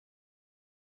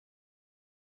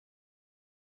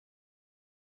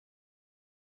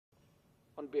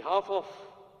On behalf of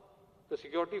the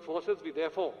security forces, we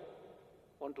therefore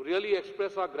want to really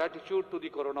express our gratitude to the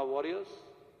Corona warriors.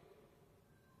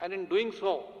 And in doing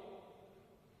so,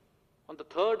 on the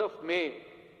 3rd of May,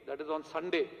 that is on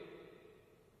Sunday,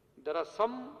 there are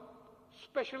some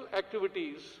special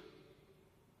activities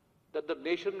that the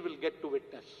nation will get to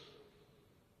witness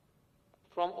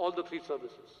from all the 3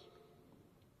 services.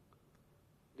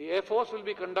 The Air Force will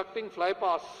be conducting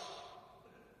flypasts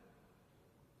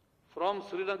from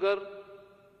Srinagar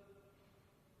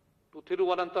to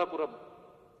Thiruvananthapuram.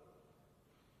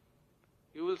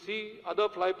 You will see other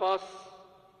flypasts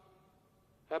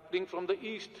happening from the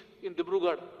east in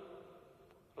Dibrugarh,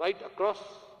 right across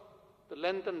the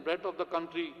length and breadth of the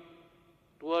country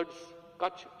towards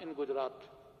Kutch in Gujarat.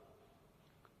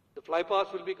 The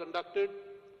flypasts will be conducted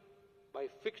by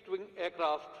fixed-wing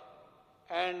aircraft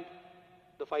and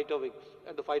the fighter wings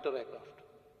and the fighter aircraft.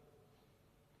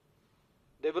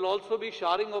 There will also be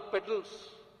showering of petals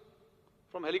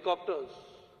from helicopters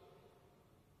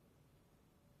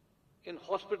in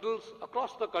hospitals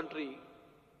across the country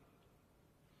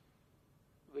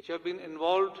which have been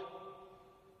involved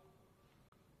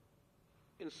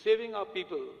in saving our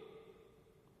people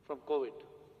from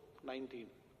COVID-19.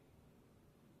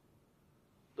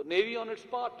 The Navy on its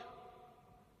part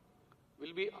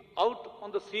will be out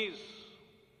on the seas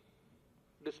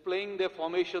displaying their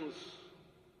formations.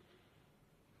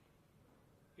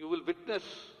 You will witness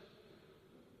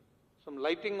some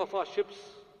lighting of our ships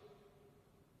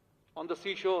on the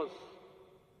seashores,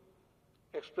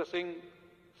 expressing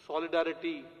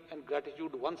solidarity and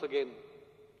gratitude once again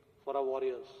for our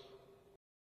warriors.